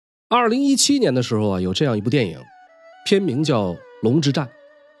2017年的时候有这样一部电影，片名叫《龙之战》，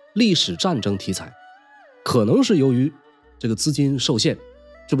历史战争题材。可能是由于这个资金受限，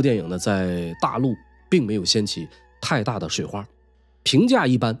这部电影呢在大陆并没有掀起太大的水花，评价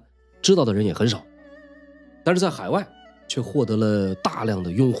一般，知道的人也很少。但是在海外却获得了大量的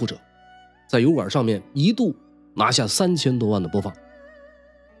拥护者，在油管上面一度拿下3000多万的播放。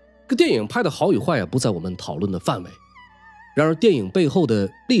这电影拍的好与坏不在我们讨论的范围，然而电影背后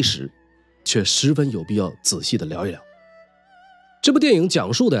的历史却十分有必要仔细的聊一聊。这部电影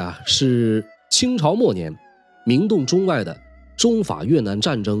讲述的是清朝末年名动中外的中法越南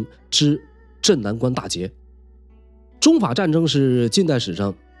战争之镇南关大捷。中法战争是近代史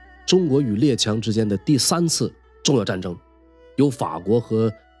上中国与列强之间的第3次重要战争，由法国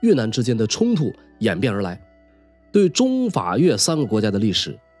和越南之间的冲突演变而来，对中法越3个国家的历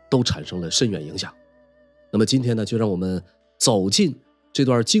史都产生了深远影响。那么今天呢，就让我们走进这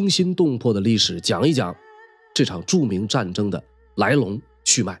段惊心动魄的历史，讲一讲这场著名战争的来龙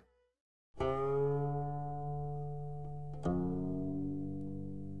去脉。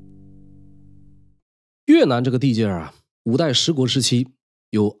越南这个地界五代十国时期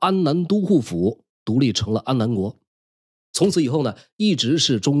由安南都护府独立成了安南国，从此以后呢，一直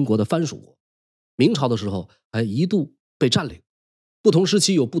是中国的藩属国。明朝的时候还一度被占领，不同时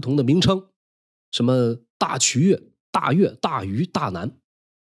期有不同的名称，什么大渠越、大越、大余、大南，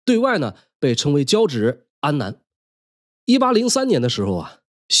对外呢被称为交趾、安南。1803年的时候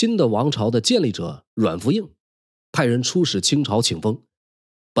新的王朝的建立者阮福映派人出使清朝请封，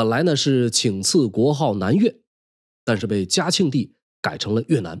本来呢是请赐国号南越，但是被嘉庆帝改成了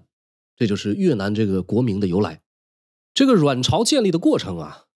越南，这就是越南这个国名的由来。这个阮朝建立的过程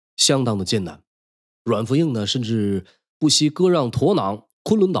相当的艰难，阮福映呢甚至不惜割让陀囊、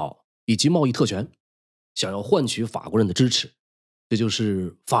昆仑岛以及贸易特权，想要换取法国人的支持，这就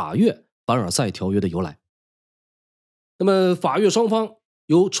是法越凡尔赛条约的由来。那么法越双方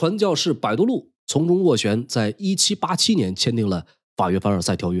由传教士百度禄从中斡旋，在1787年签订了法越凡尔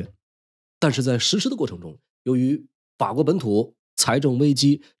赛条约。但是在实施的过程中，由于法国本土财政危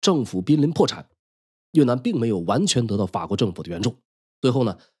机，政府濒临破产，越南并没有完全得到法国政府的援助。最后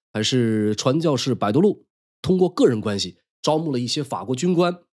呢，还是传教士百度禄通过个人关系招募了一些法国军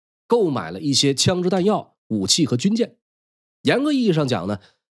官，购买了一些枪支弹药、武器和军舰。严格意义上讲呢，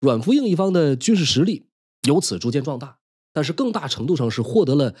阮福映一方的军事实力由此逐渐壮大，但是更大程度上是获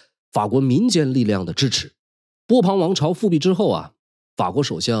得了法国民间力量的支持。波旁王朝复辟之后法国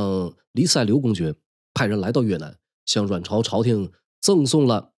首相黎塞留公爵派人来到越南，向阮朝朝廷赠送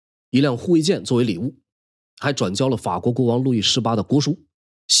了一辆护卫舰作为礼物，还转交了法国国王路易18的国书，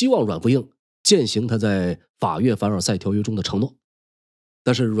希望阮福映践行他在法越凡尔赛条约中的承诺。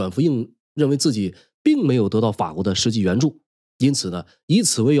但是阮福映认为自己并没有得到法国的实际援助，因此呢，以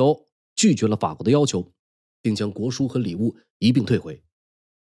此为由拒绝了法国的要求，并将国书和礼物一并退回。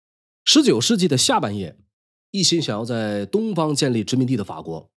19世纪的下半叶，一心想要在东方建立殖民地的法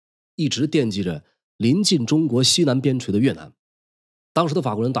国一直惦记着临近中国西南边陲的越南。当时的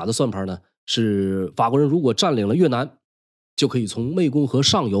法国人打的算盘呢，是法国人如果占领了越南，就可以从湄公河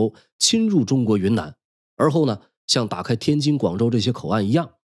上游侵入中国云南，而后呢，像打开天津、广州这些口岸一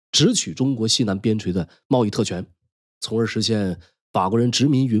样，直取中国西南边陲的贸易特权，从而实现法国人殖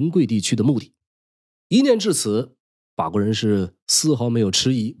民云贵地区的目的。一念至此，法国人是丝毫没有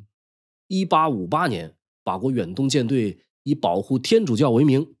迟疑。1858年，法国远东舰队以保护天主教为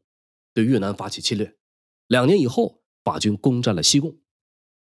名，对越南发起侵略。2年以后，法军攻占了西贡。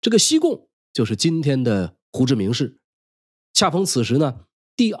这个西贡就是今天的胡志明市。恰逢此时呢，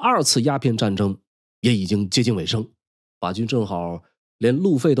第2次鸦片战争也已经接近尾声，法军正好连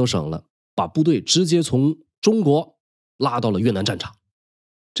路费都省了，把部队直接从中国拉到了越南战场。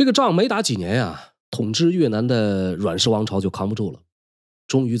这个仗没打几年统治越南的阮氏王朝就扛不住了，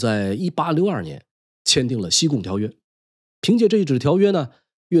终于在1862年签订了西贡条约。凭借这一纸条约呢，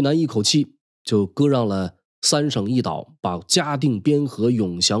越南一口气就割让了3省1岛，把嘉定、边河、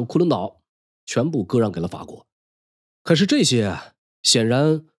永祥、昆仑岛全部割让给了法国。可是这些显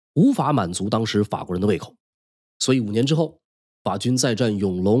然无法满足当时法国人的胃口，所以5年之后，法军再占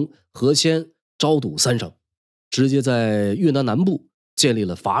永隆、河仙、昭笃3省，直接在越南南部建立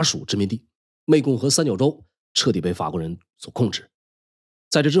了法属殖民地。湄公河三角洲彻底被法国人所控制。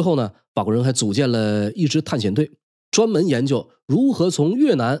在这之后呢，法国人还组建了一支探险队，专门研究如何从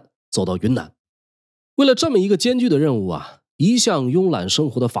越南走到云南。为了这么一个艰巨的任务一向慵懒生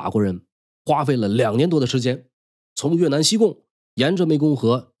活的法国人花费了2年多的时间，从越南西贡沿着湄公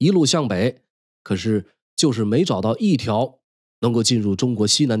河一路向北，可是就是没找到一条能够进入中国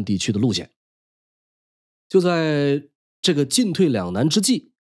西南地区的路线。就在这个进退两难之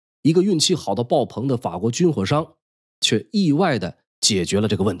际，一个运气好到爆棚的法国军火商却意外地解决了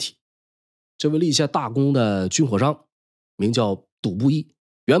这个问题。这位立下大功的军火商名叫杜布义，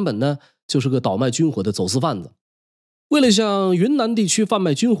原本呢就是个倒卖军火的走私贩子。为了向云南地区贩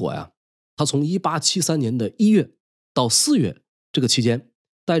卖军火呀，他从1873年的1月到4月这个期间，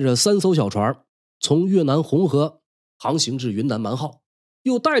带着3艘小船从越南红河航行至云南蛮号，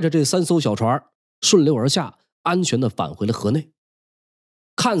又带着这3艘小船顺流而下，安全地返回了河内。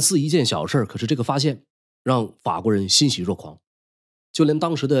看似一件小事，可是这个发现让法国人欣喜若狂，就连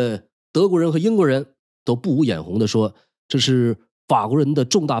当时的德国人和英国人都不无眼红地说，这是法国人的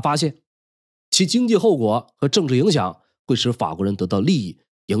重大发现，其经济后果和政治影响会使法国人得到利益，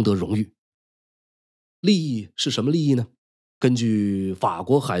赢得荣誉。利益是什么利益呢？根据法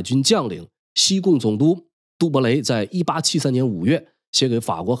国海军将领西贡总督杜伯雷在1873年5月写给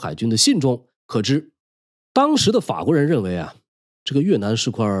法国海军的信中可知，当时的法国人认为这个越南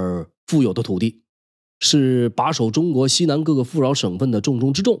是块富有的土地，是把守中国西南各个富饶省份的重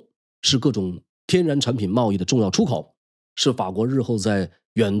中之重，是各种天然产品贸易的重要出口，是法国日后在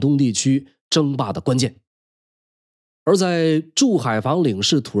远东地区争霸的关键。而在驻海防领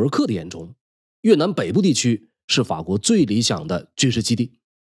事土尔克的眼中，越南北部地区是法国最理想的军事基地，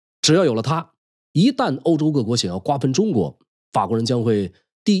只要有了它，一旦欧洲各国想要瓜分中国，法国人将会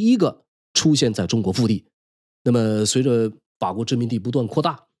第一个出现在中国腹地。那么随着法国殖民地不断扩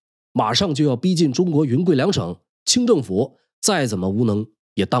大，马上就要逼近中国云贵两省，清政府再怎么无能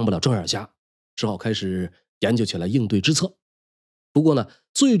也当不了正眼瞎，只好开始研究起来应对之策。不过呢，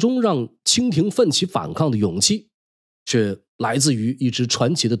最终让清廷奋起反抗的勇气却来自于一支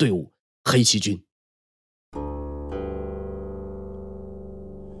传奇的队伍——黑旗军。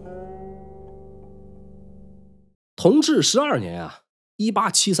同治12年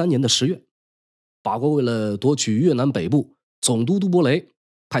1873年的10月，法国为了夺取越南北部，总督杜伯雷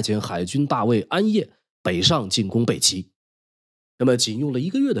派遣海军大尉安业北上进攻北齐。那么仅用了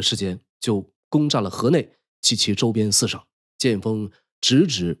1个月的时间，就攻占了河内及其周边4省，建封直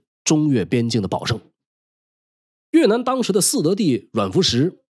指中越边境的保胜。越南当时的四德帝阮福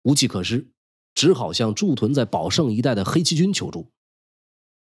时无计可施，只好向驻屯在保胜一带的黑旗军求助。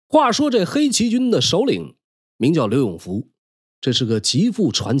话说这黑旗军的首领名叫刘永福，这是个极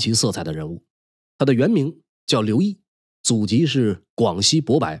富传奇色彩的人物。他的原名叫刘毅，祖籍是广西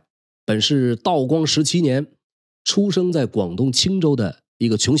博白，本是道光17年出生在广东青州的一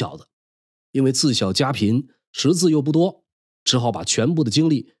个穷小子。因为自小家贫，识字又不多，只好把全部的精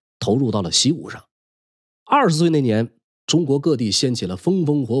力投入到了习武上。20岁那年，中国各地掀起了风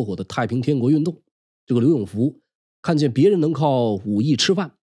风火火的太平天国运动。这个刘永福看见别人能靠武艺吃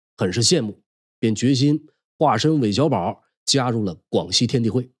饭，很是羡慕，便决心化身韦小宝，加入了广西天地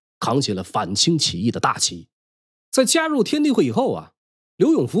会，扛起了反清起义的大旗。在加入天地会以后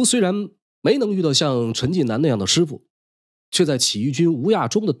刘永福虽然没能遇到像陈近南那样的师傅，却在起义军吴亚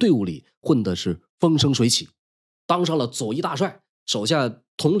中的队伍里混的是风生水起，当上了左翼大帅，手下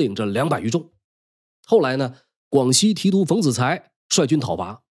统领着200余众。后来呢，广西提督冯子材率军讨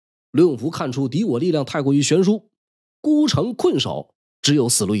伐，刘永福看出敌我力量太过于悬殊，孤城困守，只有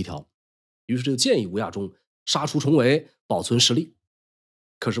死路一条，于是就建议吴亚中杀出重围，保存实力。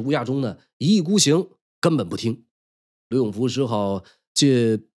可是吴亚中呢，一意孤行，根本不听。刘永福只好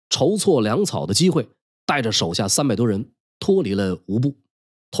借筹措粮草的机会，带着手下300多人脱离了吴部。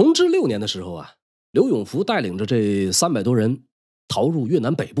同治6年的时候刘永福带领着这300多人逃入越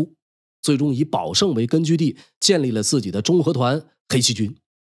南北部，最终以保胜为根据地，建立了自己的中和团黑旗军，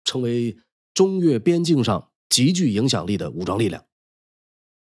成为中越边境上极具影响力的武装力量。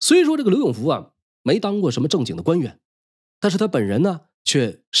虽说这个刘永福没当过什么正经的官员，但是他本人呢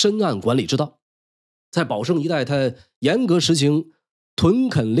却深谙管理之道。在保胜一带，他严格实行屯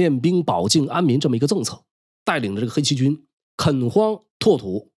垦练兵保境安民这么一个政策，带领着这个黑旗军垦荒拓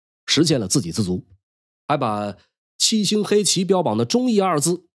土，实现了自给自足，还把7星黑旗标榜的忠义2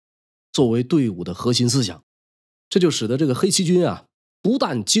字作为队伍的核心思想。这就使得这个黑旗军不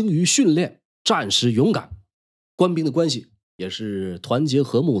但精于训练，战时勇敢，官兵的关系也是团结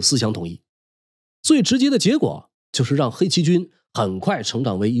和睦，思想统一。最直接的结果就是让黑旗军很快成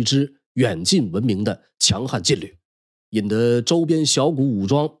长为一支远近闻名的强悍劲旅，引得周边小股武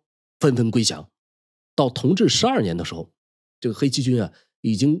装纷纷归降。到同治12年的时候，这个黑旗军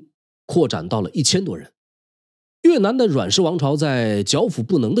已经扩展到了1000多人。越南的阮氏王朝在剿抚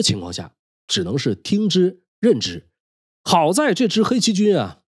不能的情况下，只能是听之任之。好在这支黑旗军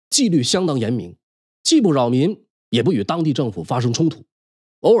纪律相当严明，既不扰民，也不与当地政府发生冲突，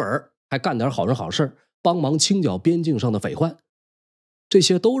偶尔还干点好人好事，帮忙清剿边境上的匪患。这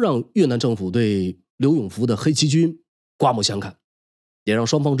些都让越南政府对刘永福的黑旗军刮目相看。也让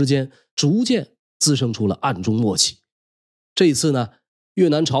双方之间逐渐滋生出了暗中默契。这一次呢，越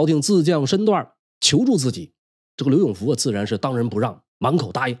南朝廷自降身段求助自己，这个刘永福自然是当仁不让，满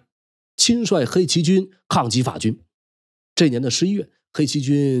口答应，亲率黑旗军抗击法军。这年的11月，黑旗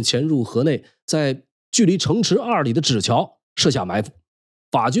军潜入河内，在距离城池2里的纸桥设下埋伏。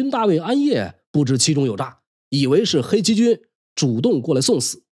法军大尉安业不知其中有诈，以为是黑旗军主动过来送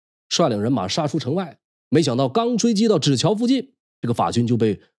死，率领人马杀出城外。没想到刚追击到纸桥附近，这个法军就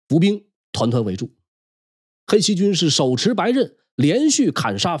被伏兵团团围住。黑旗军是手持白刃，连续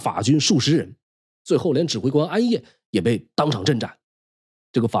砍杀法军数十人，最后连指挥官安业也被当场阵斩。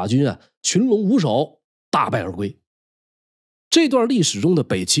这个法军群龙无首，大败而归。这段历史中的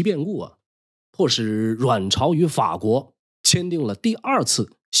北齐变故迫使阮朝与法国签订了第2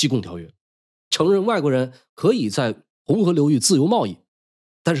次西贡条约，承认外国人可以在红河流域自由贸易。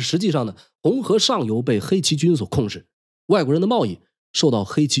但是实际上呢，红河上游被黑旗军所控制，外国人的贸易受到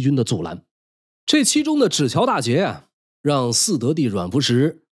黑旗军的阻拦。这其中的纸桥大捷让嗣德帝阮福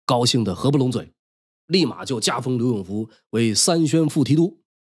时高兴得合不拢嘴，立马就加封刘永福为3宣副提督。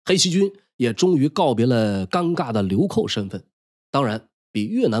黑旗军也终于告别了尴尬的流寇身份。当然，比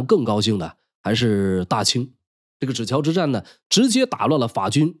越南更高兴的还是大清。这个纸桥之战呢，直接打乱了法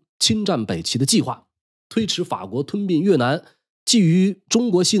军侵占北齐的计划，推迟法国吞并越南，觊觎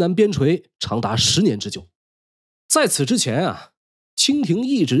中国西南边陲长达10年之久。在此之前清廷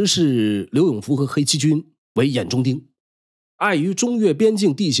一直视刘永福和黑旗军为眼中钉，碍于中越边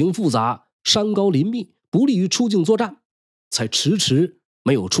境地形复杂，山高林密，不利于出境作战，才迟迟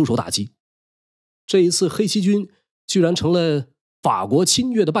没有出手打击。这一次黑旗军居然成了法国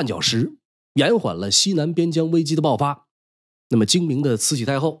侵越的绊脚石，延缓了西南边疆危机的爆发。那么精明的慈禧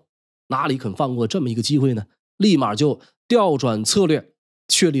太后哪里肯放过这么一个机会呢？立马就调转策略，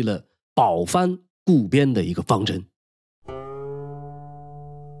确立了保藩固边的一个方针。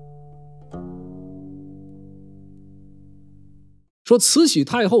说慈禧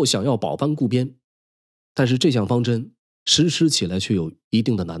太后想要保藩固边，但是这项方针实施起来却有一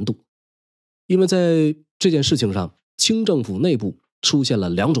定的难度。因为在这件事情上，清政府内部出现了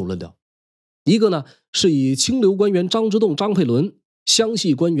2种论调。一个呢，是以清流官员张之洞、张佩伦，湘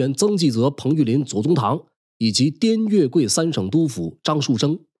系官员曾纪泽、彭玉麟、左宗棠，以及滇粤桂3省督府张树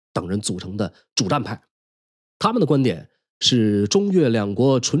声等人组成的主战派。他们的观点是中越2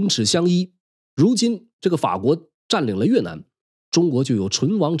国唇齿相依，如今这个法国占领了越南，中国就有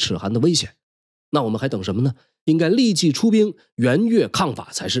唇亡齿寒的危险，那我们还等什么呢？应该立即出兵援越抗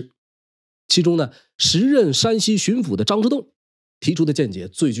法才是。其中呢，时任山西巡抚的张之洞提出的见解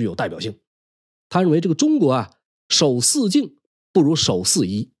最具有代表性。他认为这个中国守4境不如守4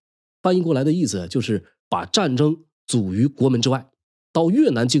夷，翻译过来的意思就是把战争阻于国门之外，到越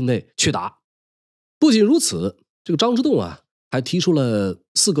南境内去打。不仅如此，这个张之洞还提出了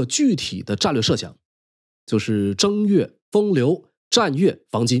4个具体的战略设想，就是征越、封留、战越、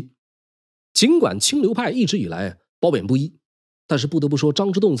防金。尽管清流派一直以来褒贬不一，但是不得不说，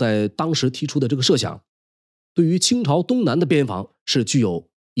张之洞在当时提出的这个设想，对于清朝东南的边防是具有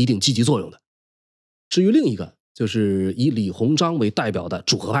一定积极作用的。至于另一个，就是以李鸿章为代表的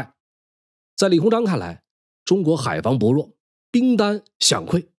主和派。在李鸿章看来，中国海防薄弱，兵单饷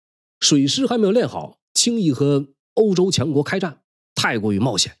匮，水师还没有练好，轻易和欧洲强国开战太过于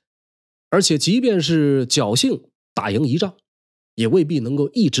冒险，而且即便是侥幸打赢一仗，也未必能够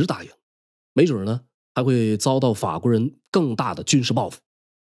一直打赢，没准呢还会遭到法国人更大的军事报复。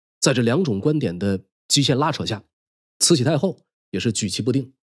在这2种观点的极限拉扯下，慈禧太后也是举棋不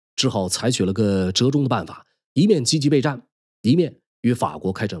定，只好采取了个折中的办法，一面积极备战，一面与法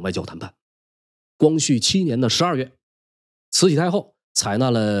国开展外交谈判。光绪7年的12月，慈禧太后采纳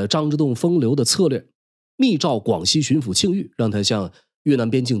了张之洞封留的策略，密诏广西巡抚庆玉，让他向越南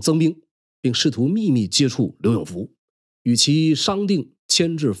边境增兵，并试图秘密接触刘永福，与其商定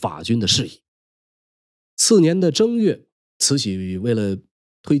牵制法军的事宜。次年的正月，慈禧为了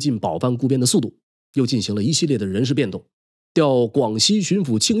推进保藩固边的速度，又进行了一系列的人事变动，调广西巡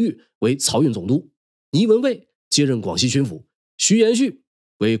抚庆玉为漕运总督，倪文蔚接任广西巡抚，徐延煦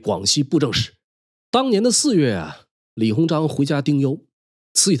为广西布政使。当年的4月李鸿章回家丁忧，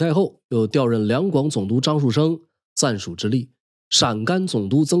慈禧太后又调任两广总督张树声暂署直隶，陕甘总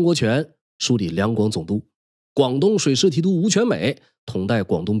督曾国荃梳理两广总督，广东水师提督吴全美统带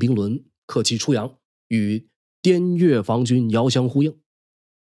广东兵轮克期出洋，与滇越防军遥相呼应。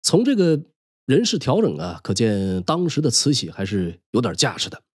从这个人事调整可见当时的慈禧还是有点架势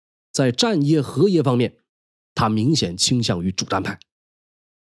的。在战耶和耶方面，他明显倾向于主战派。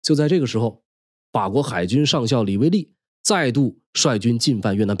就在这个时候，法国海军上校李维利再度率军进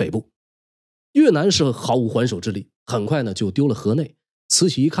犯越南北部，越南是毫无还手之力，很快呢就丢了河内，慈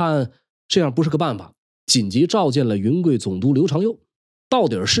禧一看这样不是个办法，紧急召见了云贵总督刘长佑，到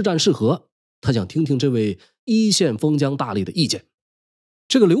底是战是和，他想听听这位一线封疆大吏的意见。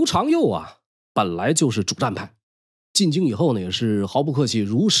这个刘长佑啊，本来就是主战派，进京以后呢，也是毫不客气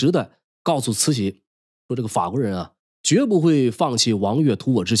如实的告诉慈禧说，这个法国人啊，绝不会放弃王越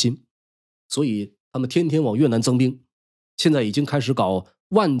图我之心，所以他们天天往越南增兵，现在已经开始搞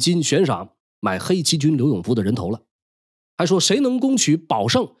万金悬赏买黑旗军刘永福的人头了，还说谁能攻取保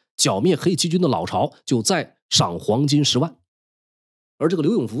胜，剿灭黑旗军的老巢，就再赏黄金10万。而这个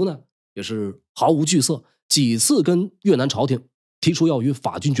刘永福呢，也是毫无惧色，几次跟越南朝廷提出要与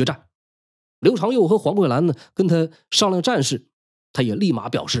法军决战。刘长佑和黄桂兰呢，跟他商量战事，他也立马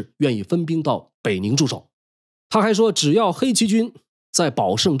表示愿意分兵到北宁驻守。他还说，只要黑旗军在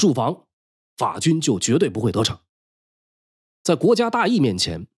保胜驻防，法军就绝对不会得逞。在国家大义面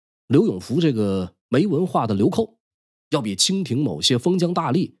前，刘永福这个没文化的流寇，要比清廷某些封疆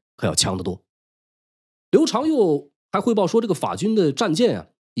大吏可要强得多。刘长佑还汇报说，这个法军的战舰啊，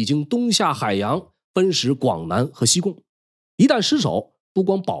已经东下海洋，奔驶广南和西贡，一旦失守，不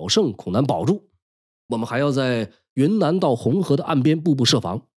光保胜恐难保住，我们还要在云南到红河的岸边步步设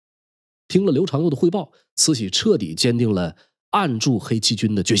防。听了刘长佑的汇报，慈禧彻底坚定了按住黑旗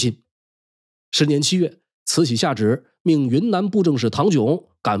军的决心。10年7月，慈禧下旨命云南布政使唐炯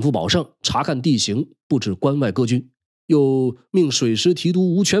赶赴保胜，查看地形，布置关外各军，又命水师提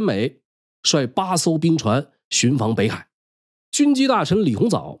督吴全美率8艘兵船巡防北海。军机大臣李鸿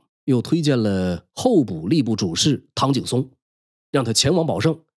藻又推荐了候补吏部主事唐景松，让他前往保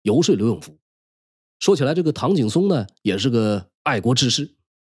胜游说刘永福。说起来，这个唐景松呢，也是个爱国志士，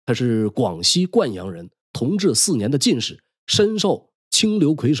他是广西灌阳人，同治4年的进士，深受清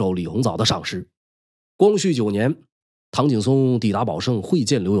流魁首李鸿藻的赏识。光绪9年，唐景松抵达保胜会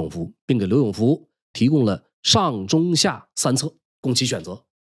见刘永福，并给刘永福提供了上中下3策供其选择。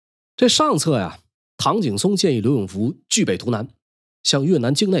这上策呀，唐景松建议刘永福据北图南，向越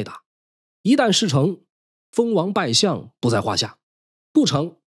南境内打，一旦事成，封王拜相不在话下，不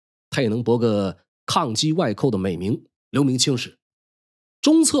成，他也能博个抗击外寇的美名，留名青史。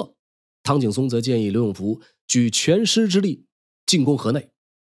中策，唐景松则建议刘永福举全师之力进攻河内，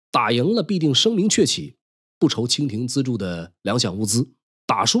打赢了必定声名鹊起，不愁清廷资助的粮饷物资，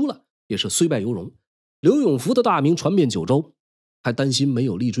打输了也是虽败犹荣。刘永福的大名传遍九州，还担心没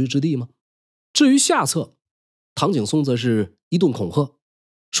有立锥之地吗？至于下策，唐景松则是一顿恐吓，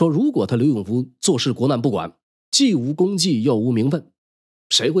说如果他刘永福做事国难不管，既无功绩又无名分，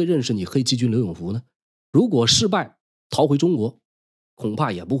谁会认识你黑旗军刘永福呢？如果失败逃回中国，恐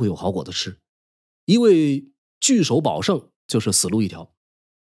怕也不会有好果子吃。一味据守保胜就是死路一条。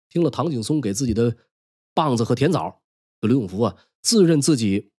听了唐景松给自己的棒子和甜枣，刘永福啊，自认自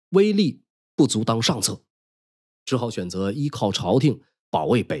己威力不足当上策，只好选择依靠朝廷保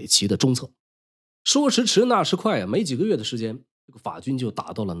卫北齐的中策。说时迟，那时快啊，没几个月的时间，这个法军就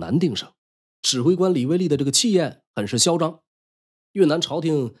打到了南定省。指挥官李威利的这个气焰很是嚣张，越南朝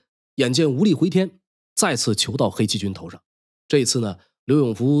廷眼见无力回天，再次求到黑旗军头上。这一次呢，刘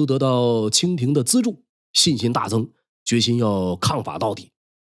永福得到清廷的资助，信心大增，决心要抗法到底。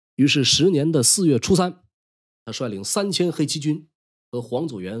于是10年的4月初3，他率领3000黑旗军和黄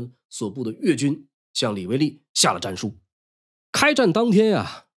祖元所部的越军向李威利下了战书。开战当天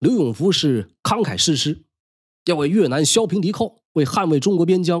啊，刘永福是慷慨誓师，要为越南削平敌寇，为捍卫中国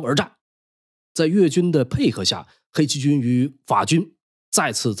边疆而战。在越军的配合下，黑旗军与法军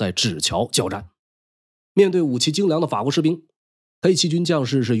再次在纸桥交战。面对武器精良的法国士兵，黑旗军将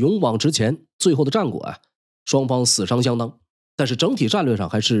士是勇往直前，最后的战果啊，双方死伤相当，但是整体战略上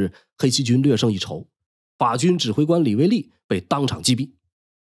还是黑旗军略胜一筹。法军指挥官李威利被当场击毙。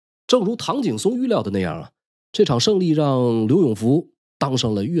正如唐景松预料的那样啊，这场胜利让刘永福当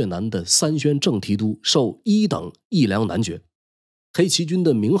上了越南的3宣正提督，授1等义良男爵。黑旗军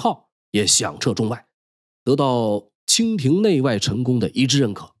的名号也响彻中外，得到清廷内外臣工的一致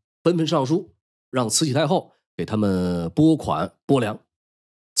认可，纷纷上书让慈禧太后给他们拨款拨粮。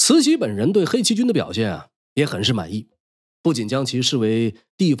慈禧本人对黑旗军的表现啊也很是满意，不仅将其视为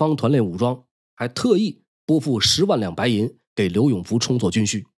地方团练武装，还特意拨付10万两白银给刘永福充作军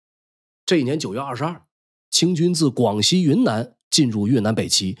需。这一年9月22，清军自广西云南进入越南北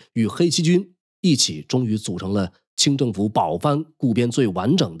齐，与黑旗军一起终于组成了清政府保藩固边最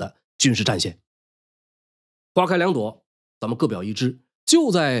完整的军事战线。花开两朵，咱们各表一枝。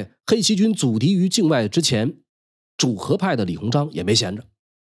就在黑旗军阻敌于境外之前，主和派的李鸿章也没闲着。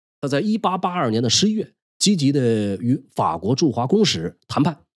他在1882年的11月积极的与法国驻华公使谈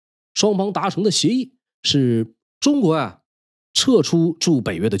判，双方达成的协议是中国啊撤出驻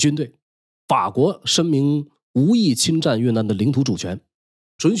北越的军队，法国声明无意侵占越南的领土主权，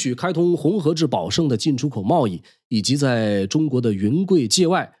准许开通红河至宝胜的进出口贸易，以及在中国的云贵界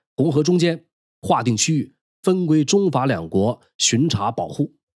外、红河中间划定区域，分归中法两国巡查保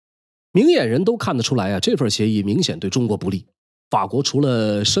护。明眼人都看得出来这份协议明显对中国不利。法国除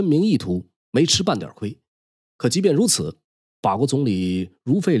了声明意图，没吃半点亏。可即便如此，法国总理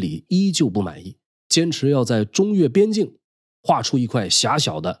茹费里依旧不满意，坚持要在中越边境划出一块狭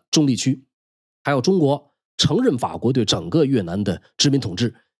小的中立区，还要中国承认法国对整个越南的殖民统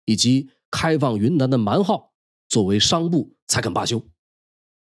治，以及开放云南的蛮号作为商埠才肯罢休。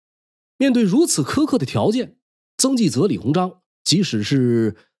面对如此苛刻的条件，曾纪泽、李鸿章即使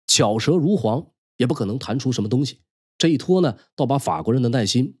是巧舌如簧，也不可能谈出什么东西。这一拖呢，倒把法国人的耐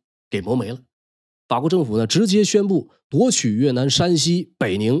心给磨没了。法国政府呢，直接宣布夺取越南山西、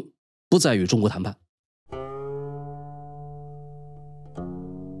北宁，不再与中国谈判。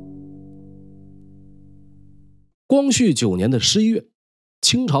光绪9年的11月，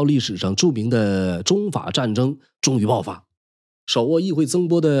清朝历史上著名的中法战争终于爆发。手握议会增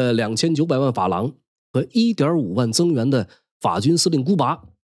拨的2900万法郎和1.5万增援的法军司令孤拔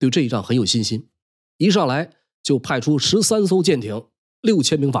对这一仗很有信心，一上来就派出13艘舰艇、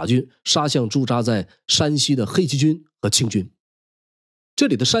6000名法军杀向驻扎在山西的黑旗军和清军。这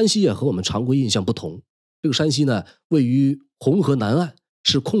里的山西和我们常规印象不同，这个山西呢，位于红河南岸，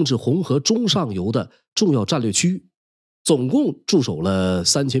是控制红河中上游的重要战略区域，总共驻守了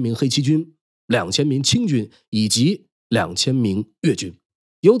3000名黑旗军、2000名清军以及2000名越军，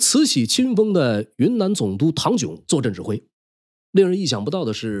由慈禧亲封的云南总督唐炯坐镇指挥。令人意想不到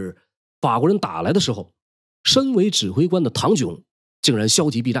的是，法国人打来的时候，身为指挥官的唐炯竟然消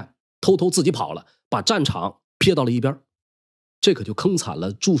极避战，偷偷自己跑了，把战场撇到了一边。这可就坑惨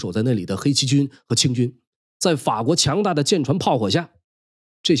了驻守在那里的黑旗军和清军。在法国强大的舰船炮火下，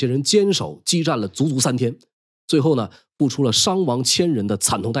这些人坚守激战了足足3天，最后呢，付出了伤亡1000人的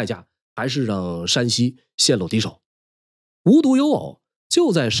惨痛代价，还是让山西陷落敌手。无独有偶，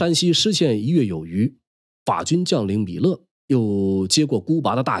就在山西失陷1月有余，法军将领米勒又接过孤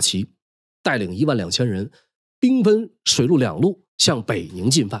拔的大旗，带领12000人兵分水陆2路向北宁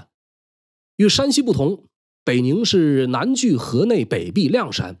进犯。与山西不同，北宁是南距河内，北避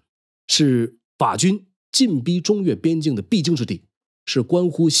谅山，是法军进逼中越边境的必经之地，是关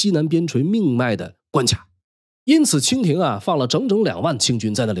乎西南边陲命脉的关卡。因此清廷放了整整2万清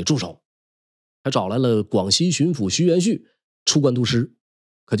军在那里驻守，还找来了广西巡抚徐元旭出关督师。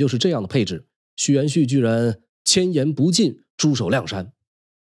可就是这样的配置，徐元旭居然千言不进驻守谅山，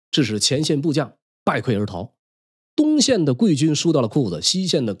致使前线部将败溃而逃。东线的贵军输到了裤子，西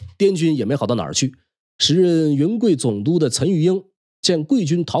线的滇军也没好到哪儿去。时任云贵总督的岑玉英见贵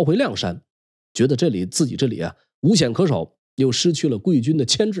军逃回谅山，觉得自己这里无险可守，又失去了贵军的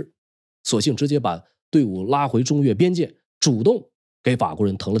牵制，索性直接把队伍拉回中越边界，主动给法国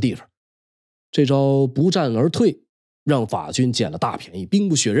人腾了地方。这招不战而退，让法军捡了大便宜，兵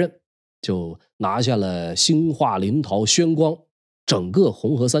不血刃，就拿下了兴化、临洮、宣光，整个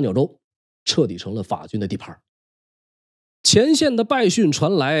红河三角洲彻底成了法军的地盘。前线的败讯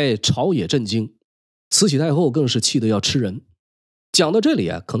传来，朝野震惊，慈禧太后更是气得要吃人。讲到这里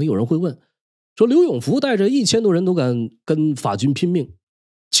可能有人会问，说刘永福带着1000多人都敢跟法军拼命，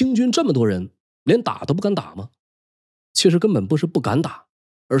清军这么多人连打都不敢打吗？其实根本不是不敢打，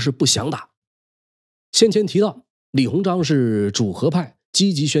而是不想打。先前提到李鸿章是主和派，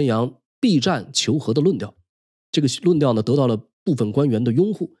积极宣扬避战求和的论调，这个论调呢，得到了部分官员的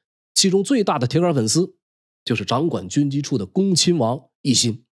拥护，其中最大的铁杆粉丝就是掌管军机处的恭亲王奕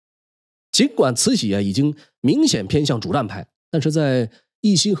欣。尽管慈禧已经明显偏向主战派，但是在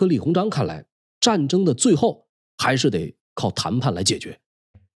奕欣和李鸿章看来，战争的最后还是得靠谈判来解决。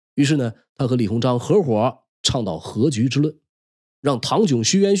于是呢，他和李鸿章合伙倡导和局之论，让唐炯、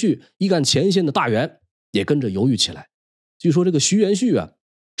徐元旭一干前线的大员也跟着犹豫起来。据说这个徐元旭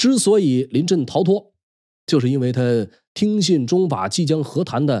之所以临阵逃脱，就是因为他听信中法即将和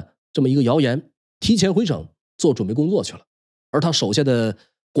谈的这么一个谣言，提前回省做准备工作去了。而他手下的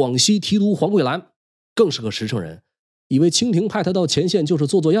广西提督黄桂兰更是个实诚人，以为清廷派他到前线就是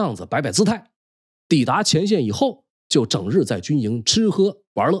做做样子，摆摆姿态。抵达前线以后，就整日在军营吃喝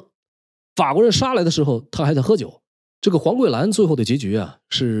玩乐。法国人杀来的时候，他还在喝酒。这个黄桂兰最后的结局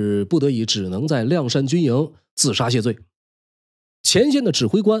是不得已只能在谅山军营自杀谢罪。前线的指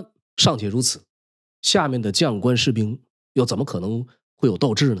挥官尚且如此，下面的将官士兵又怎么可能会有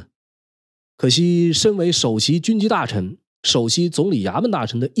斗志呢？可惜身为首席军机大臣、首席总理衙门大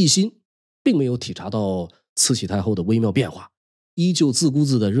臣的奕欣，并没有体察到慈禧太后的微妙变化，依旧自顾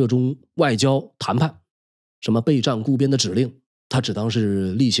自的热衷外交谈判。什么备战固边的指令，他只当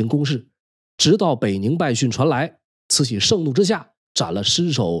是例行公事。直到北宁败讯传来，慈禧盛怒之下，斩了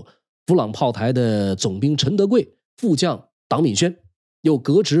失守弗朗炮台的总兵陈德贵、副将党敏轩，又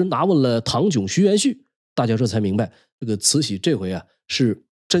革职拿问了唐炯、徐元旭。大家这才明白，这个慈禧这回啊是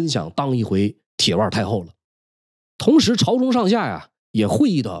真想当一回铁腕太后了。同时，朝中上下呀也会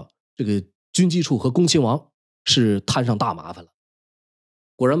意到这个军机处和恭亲王是摊上大麻烦了。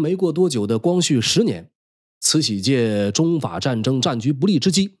果然，没过多久的光绪10年，慈禧借中法战争战局不利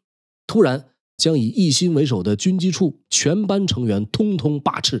之机，突然将以奕欣为首的军机处全班成员通通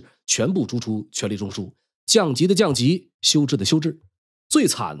罢斥，全部逐出权力中枢，降级的降级，修治的修治，最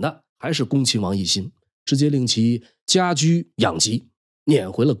惨的还是恭亲王奕欣，直接令其家居养疾，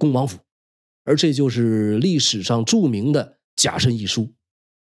撵回了恭王府。而这就是历史上著名的甲申易书。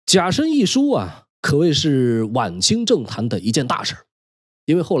甲申易书啊，可谓是晚清政坛的一件大事，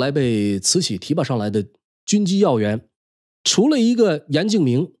因为后来被慈禧提拔上来的军机要员，除了一个严敬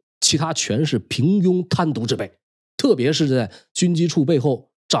明，其他全是平庸贪渎之辈，特别是在军机处背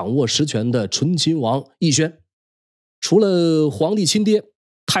后掌握实权的醇亲王奕轩，除了皇帝亲爹、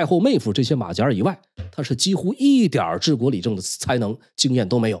太后妹夫这些马甲以外，他是几乎一点治国理政的才能经验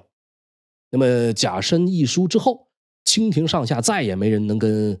都没有。那么甲申易书之后，清廷上下再也没人能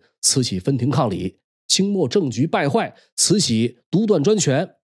跟慈禧分庭抗礼，清末政局败坏，慈禧独断专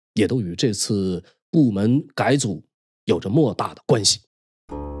权，也都与这次部门改组有着莫大的关系。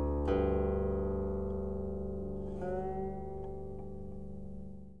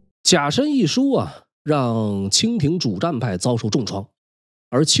甲申易书啊，让清廷主战派遭受重创，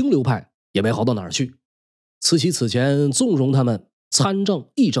而清流派也没好到哪儿去。慈禧此前纵容他们参政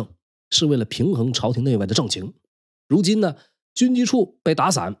议政，是为了平衡朝廷内外的政情。如今呢，军机处被打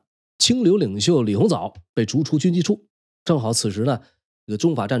散，清流领袖李鸿藻被逐出军机处，正好此时呢，这个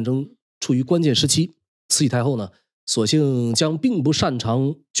中法战争处于关键时期。慈禧太后呢，索性将并不擅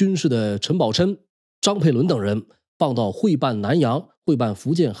长军事的陈宝琛、张佩纶等人放到会办南洋、会办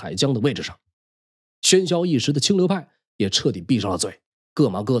福建海疆的位置上。喧嚣一时的清流派也彻底闭上了嘴，各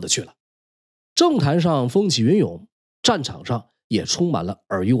忙各的去了。政坛上风起云涌，战场上也充满了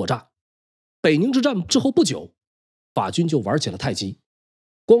尔虞我诈。北宁之战之后不久，法军就玩起了太极。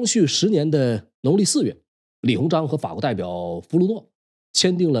光绪10年的农历4月，李鸿章和法国代表福禄诺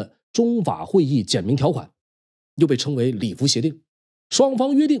签订了中法会议简明条款，又被称为礼服协定。双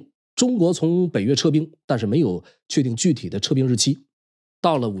方约定中国从北越撤兵，但是没有确定具体的撤兵日期。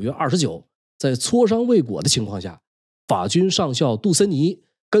到了5月29，在磋商未果的情况下，法军上校杜森尼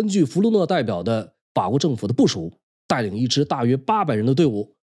根据福禄诺代表的法国政府的部署，带领一支大约800人的队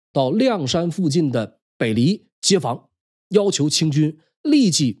伍到亮山附近的北黎接防，要求清军立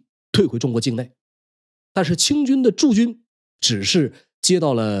即退回中国境内。但是清军的驻军只是接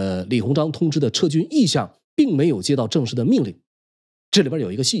到了李鸿章通知的撤军意向，并没有接到正式的命令。这里边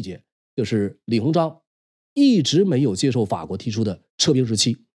有一个细节，就是李鸿章一直没有接受法国提出的撤兵日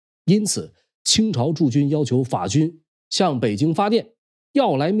期，因此清朝驻军要求法军向北京发电，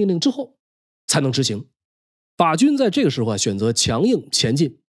要来命令之后才能执行。法军在这个时候选择强硬前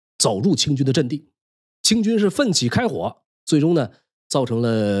进，走入清军的阵地。清军是奋起开火，最终呢造成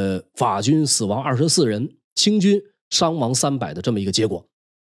了法军死亡24人，清军伤亡300的这么一个结果。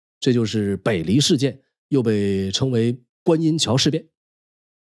这就是北黎事件，又被称为观音桥事变。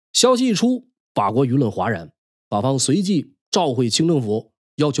消息一出，法国舆论哗然，法方随即召回清政府，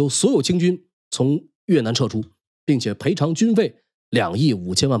要求所有清军从越南撤出，并且赔偿军费2亿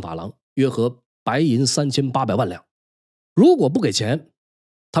5千万法郎，约合白银3800万两。如果不给钱，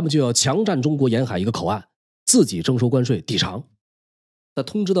他们就要强占中国沿海一个口岸，自己征收关税抵偿。在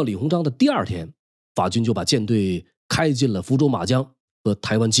通知到李鸿章的第2天，法军就把舰队开进了福州马江和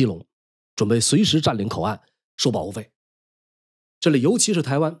台湾基隆，准备随时占领口岸收保护费。这里尤其是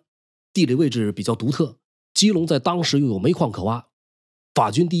台湾，地理位置比较独特，基隆在当时又有煤矿可挖，法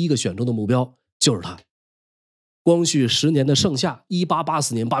军第一个选中的目标就是它。光绪10年的盛夏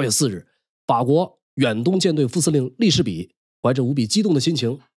，1884年8月4日，法国远东舰队副司令利士比怀着无比激动的心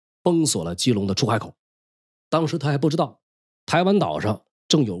情封锁了基隆的出海口。当时他还不知道台湾岛上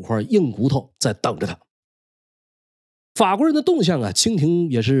正有块硬骨头在等着他。法国人的动向啊，清廷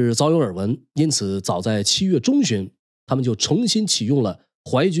也是早有耳闻，因此早在7月中旬，他们就重新启用了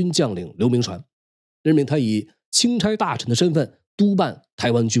淮军将领刘铭传，任命他以钦差大臣的身份督办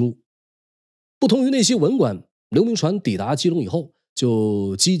台湾军务。不同于那些文官，刘铭传抵达基隆以后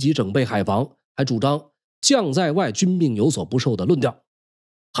就积极整备海防，还主张将在外军命有所不受的论调，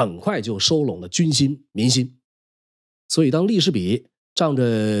很快就收拢了军心民心。所以当利士比仗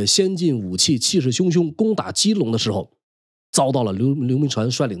着先进武器气势汹汹攻打基隆的时候，遭到了刘铭传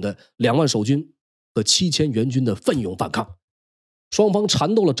率领的2万守军和7000援军的奋勇反抗。双方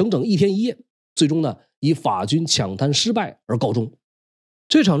缠斗了整整1天1夜，最终呢以法军抢滩失败而告终，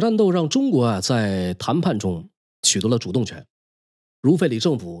这场战斗让中国在谈判中取得了主动权。如费里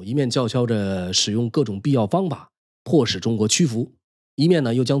政府一面叫嚣着使用各种必要方法迫使中国屈服，一面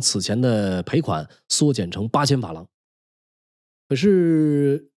呢又将此前的赔款缩减成8000法郎。可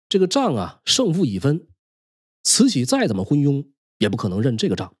是这个仗胜负已分，慈禧再怎么昏庸也不可能认这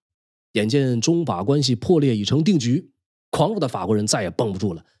个账。眼见中法关系破裂已成定局，狂热的法国人再也绷不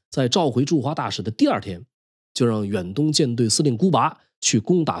住了，在召回驻华大使的第2天，就让远东舰队司令孤拔去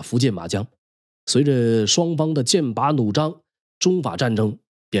攻打福建马江。随着双方的剑拔弩张，中法战争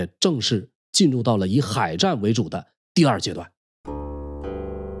也正式进入到了以海战为主的第2阶段。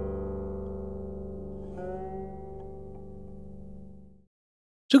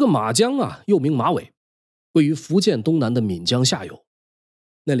这个马江又名马尾，位于福建东南的闽江下游，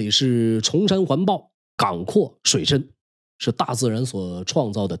那里是崇山环抱，港阔水深，是大自然所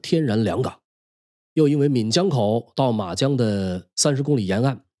创造的天然良港。又因为闽江口到马江的30公里沿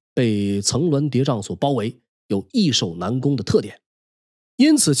岸被层峦叠嶂所包围，有易守难攻的特点，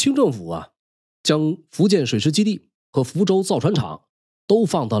因此清政府将福建水师基地和福州造船厂都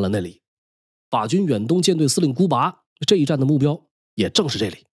放到了那里。法军远东舰队司令孤拔这一战的目标也正是这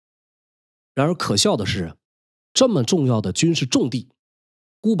里。然而可笑的是，这么重要的军事重地，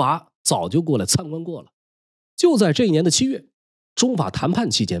孤拔早就过来参观过了。就在这一年的7月，中法谈判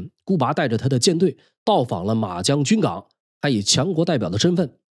期间，孤拔带着他的舰队到访了马江军港，还以强国代表的身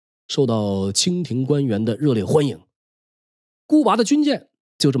份受到清廷官员的热烈欢迎。孤拔的军舰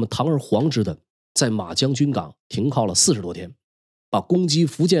就这么堂而皇之的在马江军港停靠了40多天，把攻击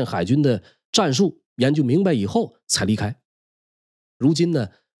福建海军的战术研究明白以后才离开。如今呢，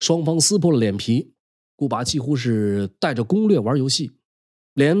双方撕破了脸皮，孤拔几乎是带着攻略玩游戏，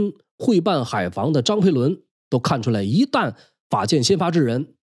连会办海防的张佩纶都看出来，一旦法舰先发制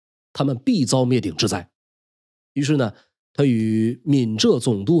人，他们必遭灭顶之灾。于是呢，他与闽浙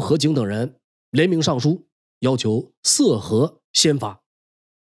总督何景等人联名上书，要求色和先发。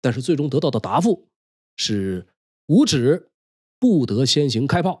但是最终得到的答复是无旨，不得先行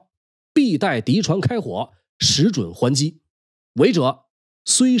开炮，必待敌船开火，时准还击，违者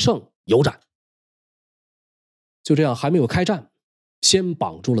虽胜犹斩。就这样，还没有开战，先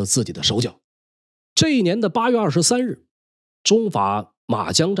绑住了自己的手脚。这一年的8月23日，中法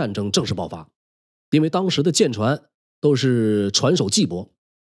马江战争正式爆发。因为当时的舰船都是船首既泊，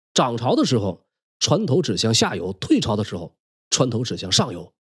涨潮的时候船头指向下游，退潮的时候船头指向上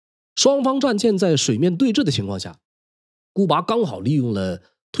游。双方战舰在水面对峙的情况下，孤拔刚好利用了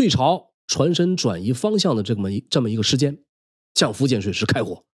退潮船身转移方向的这么一个时间，向福建水师开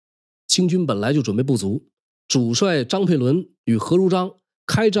火。清军本来就准备不足，主帅张佩纶与何如章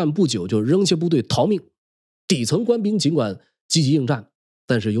开战不久就扔下部队逃命。底层官兵尽管积极应战，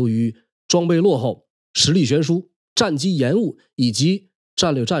但是由于装备落后、实力悬殊、战机延误以及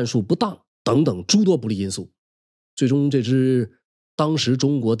战略战术不当等等诸多不利因素，最终这支当时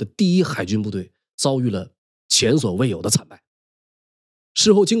中国的第1海军部队遭遇了前所未有的惨败。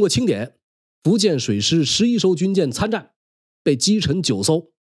事后经过清点，福建水师11艘军舰参战，被击沉9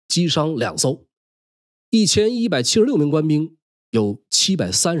艘，击伤2艘，1176名官兵，有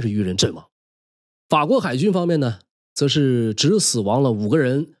730余人阵亡。法国海军方面呢，则是只死亡了5个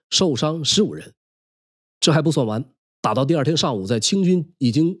人，受伤15人。这还不算完，打到第2天上午，在清军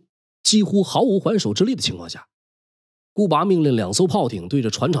已经几乎毫无还手之力的情况下，孤拔命令2艘炮艇对着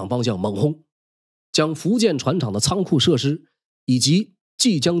船厂方向猛轰，将福建船厂的仓库设施以及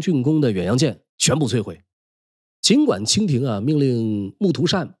即将竣工的远洋舰全部摧毁。尽管清廷命令木图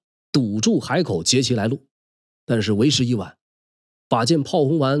善堵住海口截其来路，但是为时已晚。法舰炮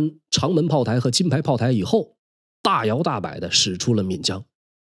轰完长门炮台和金牌炮台以后，大摇大摆地驶出了闽江，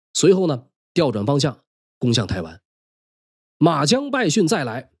随后呢调转方向攻向台湾。马江败讯再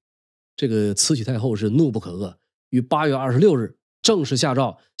来，这个慈禧太后是怒不可遏，于8月26日正式下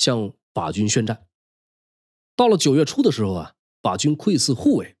诏向法军宣战。到了9月初的时候法军窥伺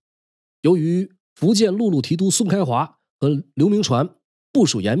护卫，由于福建陆路提督孙开华和刘铭传部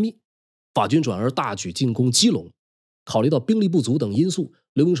署严密，法军转而大举进攻基隆。考虑到兵力不足等因素，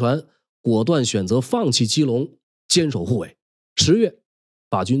刘铭传果断选择放弃基隆，坚守护卫。10月，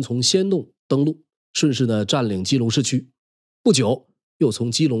法军从仙洞登陆，顺势呢占领基隆市区。不久，又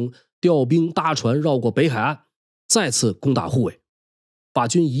从基隆调兵搭船绕过北海岸，再次攻打护卫。法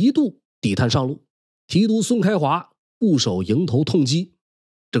军一度抵探上路，提督孙开华固守营头痛击，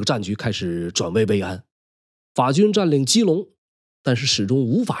这个战局开始转危为安。法军占领基隆，但是始终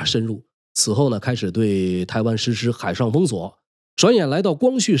无法深入。此后呢，开始对台湾实施海上封锁。转眼来到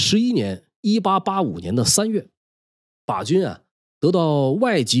光绪11年1885年的3月，法军得到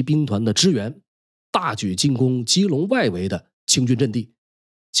外籍兵团的支援，大举进攻基隆外围的清军阵地，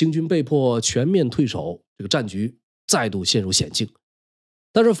清军被迫全面退守，这个战局再度陷入险境。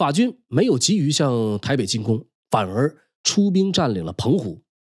但是法军没有急于向台北进攻，反而出兵占领了澎湖，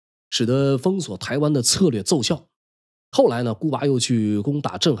使得封锁台湾的策略奏效。后来呢，孤拔又去攻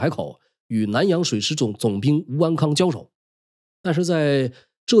打镇海口，与南洋水师总兵吴安康交手。但是在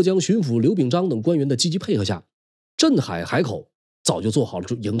浙江巡抚刘秉章等官员的积极配合下，镇海海口早就做好了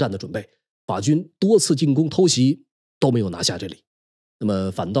迎战的准备，法军多次进攻偷袭都没有拿下这里。那么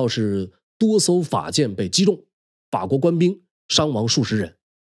反倒是多艘法舰被击中，法国官兵伤亡数十人，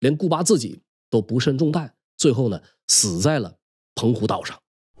连顾拔自己都不慎中弹，最后呢死在了澎湖岛上。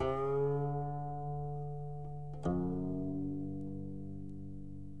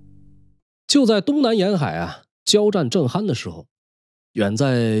就在东南沿海交战正酣的时候，远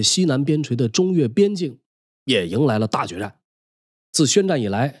在西南边陲的中越边境也迎来了大决战。自宣战以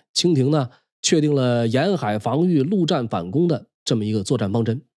来，清廷呢确定了沿海防御、陆战反攻的这么一个作战方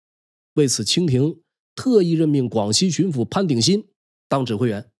针。为此，清廷特意任命广西巡抚潘鼎新当指挥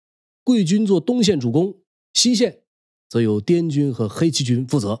员，桂军做东线主攻，西线则由滇军和黑旗军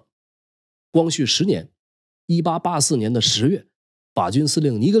负责。光绪10年，1884年的10月，法军司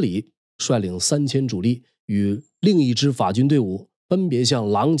令尼格里率领3000主力与另一支法军队伍分别向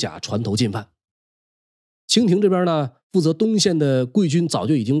琅甲船头进犯。清廷这边呢，负责东线的桂军早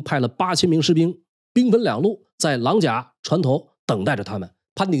就已经派了8000名士兵，兵分两路，在琅甲船头等待着他们。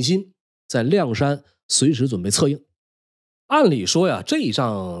潘鼎新在亮山随时准备策应。按理说呀，这一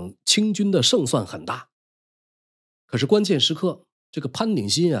仗清军的胜算很大，可是关键时刻，这个潘鼎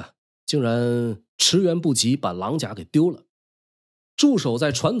新竟然驰援不及，把琅甲给丢了。驻守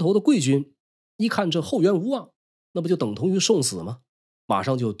在船头的桂军一看这后援无望，那不就等同于送死吗？马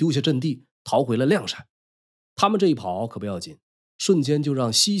上就丢下阵地，逃回了亮山。他们这一跑可不要紧，瞬间就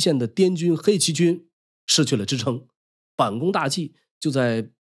让西线的滇军、黑旗军失去了支撑，反攻大计就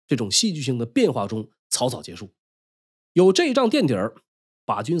在这种戏剧性的变化中草草结束。有这一仗垫底儿，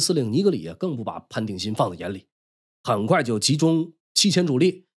法军司令尼格里更不把潘鼎新放在眼里，很快就集中7000主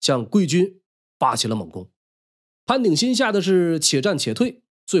力向桂军发起了猛攻。潘鼎新下的是且战且退，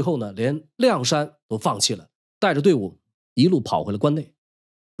最后呢连亮山都放弃了，带着队伍一路跑回了关内。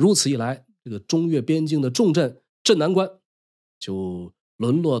如此一来，这个中越边境的重镇镇南关就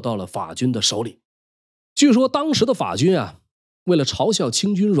沦落到了法军的手里。据说当时的法军为了嘲笑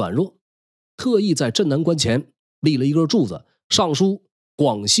清军软弱，特意在镇南关前立了一根柱子，上书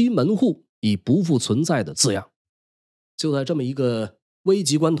广西门户已不复存在的字样。就在这么一个危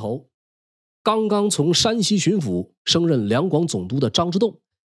急关头，刚刚从山西巡抚升任两广总督的张之洞，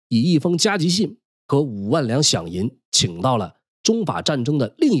以一封加急信和5万两饷银请到了中法战争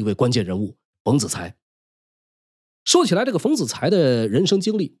的另一位关键人物冯子材。说起来，这个冯子材的人生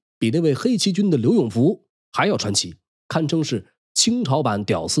经历比那位黑旗军的刘永福还要传奇，堪称是清朝版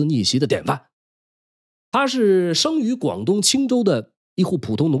屌丝逆袭的典范。他是生于广东青州的一户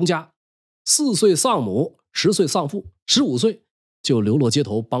普通农家，4岁丧母，10岁丧父，15岁就流落街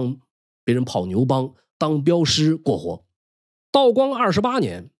头，帮别人跑牛帮，当镖师过活。道光28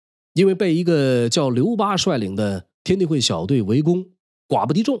年，因为被一个叫刘巴率领的天地会小队围攻，寡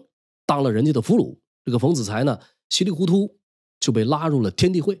不敌众，当了人家的俘虏。这个冯子材呢，稀里糊涂就被拉入了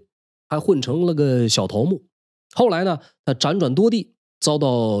天地会，还混成了个小头目。后来呢，他辗转多地，遭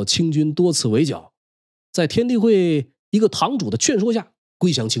到清军多次围剿，在天地会一个堂主的劝说下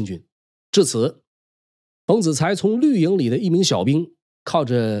归降清军。至此，冯子材从绿营里的一名小兵，靠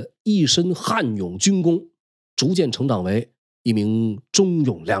着一身悍勇军功，逐渐成长为一名忠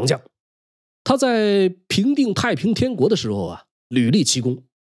勇良将。他在平定太平天国的时候屡立奇功，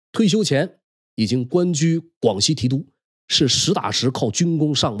退休前已经官居广西提督，是实打实靠军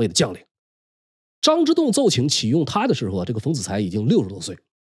功上位的将领。张之洞奏请启用他的时候这个冯子材已经60多岁。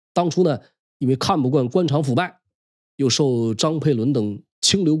当初呢，因为看不惯官场腐败，又受张佩纶等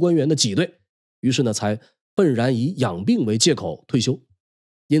清流官员的挤兑，于是呢才愤然以养病为借口退休。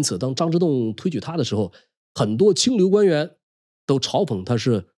因此当张之洞推举他的时候，很多清流官员都嘲讽他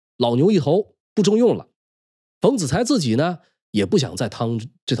是老牛一头，不中用了。冯子材自己呢也不想再趟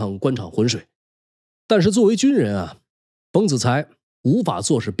这趟官场浑水，但是作为军人冯子材无法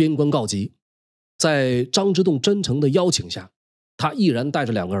坐视边关告急。在张之洞真诚的邀请下，他毅然带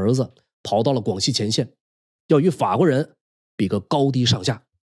着2个儿子跑到了广西前线，要与法国人比个高低上下。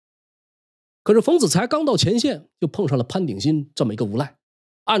可是冯子材刚到前线，就碰上了潘鼎新这么一个无赖。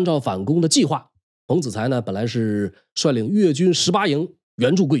按照反攻的计划，冯子材呢本来是率领粤军18营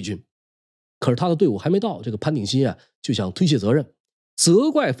援助桂军，可是他的队伍还没到，这个潘鼎新就想推卸责任，责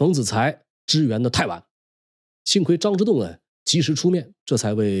怪冯子材支援的太晚。幸亏张之洞及时出面，这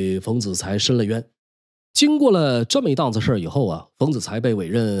才为冯子材伸了冤。经过了这么一档子事儿以后啊，冯子材被委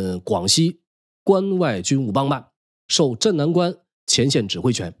任广西关外军务帮办，受镇南关前线指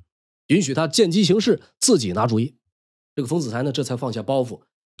挥权，允许他见机行事，自己拿主意。这个冯子材呢，这才放下包袱，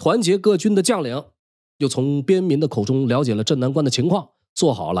团结各军的将领，又从边民的口中了解了镇南关的情况，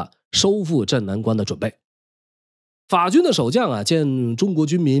做好了收复镇南关的准备。法军的守将啊，见中国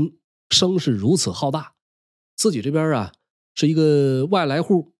军民声势如此浩大，自己这边啊是一个外来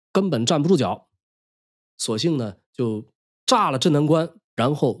户，根本站不住脚，索性呢就炸了镇南关，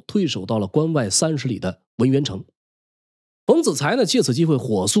然后退守到了关外30里的文渊城。冯子材呢借此机会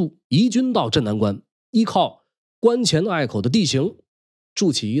火速移军到镇南关，依靠关前隘口的地形，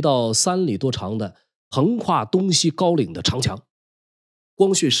筑起一道3里多长的横跨东西高岭的长墙。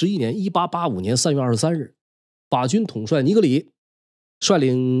光绪11年1885年3月23日，法军统帅尼格里率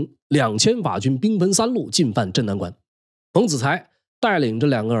领2000法军兵分3路进犯镇南关。冯子材带领着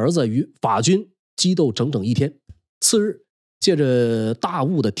2个儿子与法军激斗整整1天。次日，借着大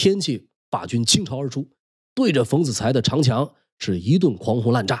雾的天气，法军倾巢而出，对着冯子材的长墙是一顿狂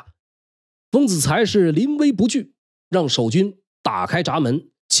轰滥炸。冯子材是临危不惧，让守军打开闸门，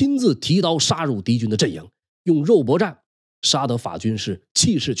亲自提刀杀入敌军的阵营，用肉搏战杀得法军是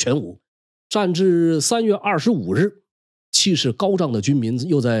气势全无。战至3月25日，气势高涨的军民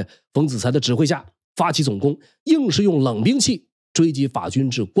又在冯子材的指挥下发起总攻，硬是用冷兵器追击法军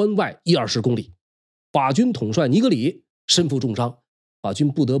至关外1-20公里。法军统帅尼格里身负重伤，法军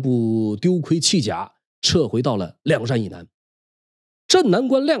不得不丢盔弃甲，撤回到了亮山以南。镇南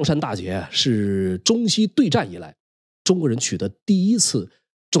关亮山大捷是中西对战以来中国人取得第一次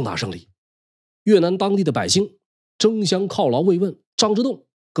重大胜利。越南当地的百姓争相犒劳慰问，张之洞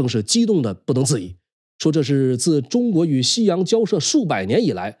更是激动的不能自已，说这是自中国与西洋交涉数百年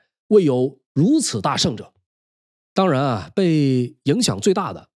以来未有如此大胜者。当然啊，被影响最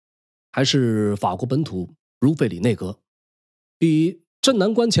大的还是法国本土如费里内阁，比镇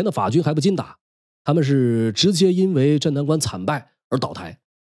南关前的法军还不禁打，他们是直接因为镇南关惨败而倒台。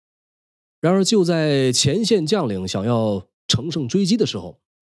然而就在前线将领想要乘胜追击的时候，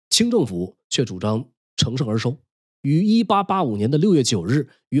清政府却主张乘胜而收，于1885年的6月9日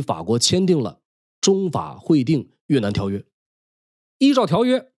与法国签订了中法会定越南条约。依照条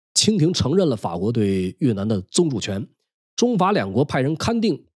约，清廷承认了法国对越南的宗主权，中法2国派人勘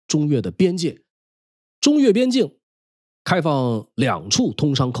定中越的边界，中越边境开放2处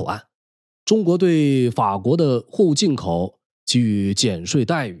通商口岸，中国对法国的货物进口给予减税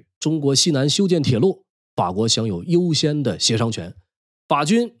待遇，中国西南修建铁路，法国享有优先的协商权。法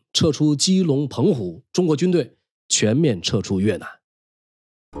军撤出基隆、澎湖，中国军队全面撤出越南。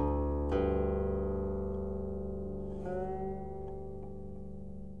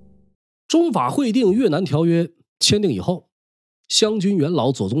中法会定越南条约签订以后，湘军元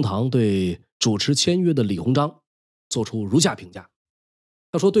老左宗棠对主持签约的李鸿章做出如下评价。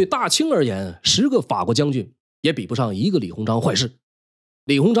他说，对大清而言，10个法国将军也比不上1个李鸿章坏事。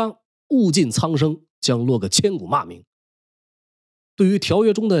李鸿章物尽苍生，将落个千古骂名。对于条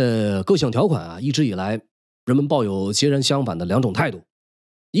约中的各项条款啊，一直以来人们抱有截然相反的2种态度。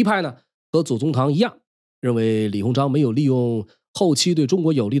一派呢和左宗棠一样，认为李鸿章没有利用后期对中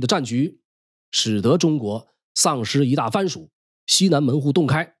国有利的战局，使得中国丧失一大藩属，西南门户洞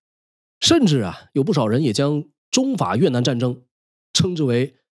开。甚至啊，有不少人也将中法越南战争称之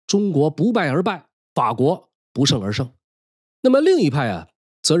为中国不败而败，法国不胜而胜。那么另一派啊，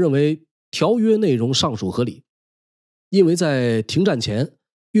则认为条约内容尚属合理，因为在停战前，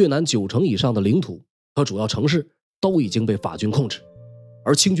越南90%以上的领土和主要城市都已经被法军控制，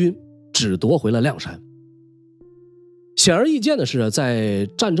而清军只夺回了亮山。显而易见的是，在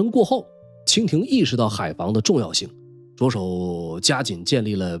战争过后，清廷意识到海防的重要性，着手加紧建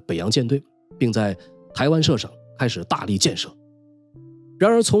立了北洋舰队，并在台湾设省开始大力建设。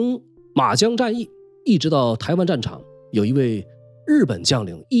然而从马江战役一直到台湾战场，有一位日本将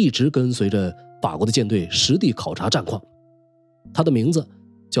领一直跟随着法国的舰队实地考察战况，他的名字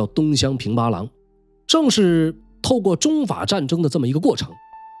叫东乡平八郎。正是透过中法战争的这么一个过程，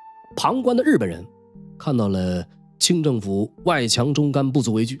旁观的日本人看到了清政府外强中干，不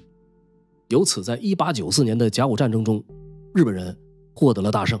足为惧。由此在1894年的甲午战争中，日本人获得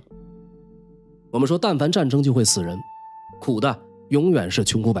了大胜。我们说但凡战争就会死人，苦的永远是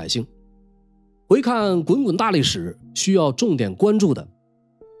穷苦百姓。回看滚滚大历史，需要重点关注的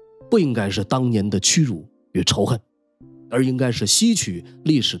不应该是当年的屈辱与仇恨，而应该是吸取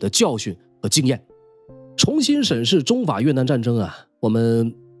历史的教训和经验，重新审视中法越南战争啊。我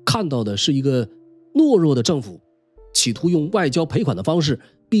们看到的是一个懦弱的政府企图用外交赔款的方式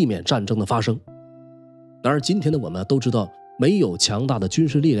避免战争的发生。然而今天的我们都知道，没有强大的军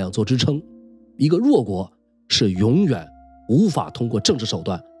事力量做支撑，一个弱国是永远无法通过政治手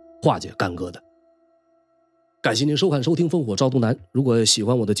段化解干戈的。感谢您收看收听烽火招东南，如果喜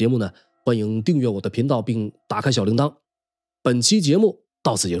欢我的节目呢，欢迎订阅我的频道并打开小铃铛。本期节目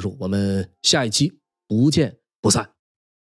到此结束，我们下一期不见不散。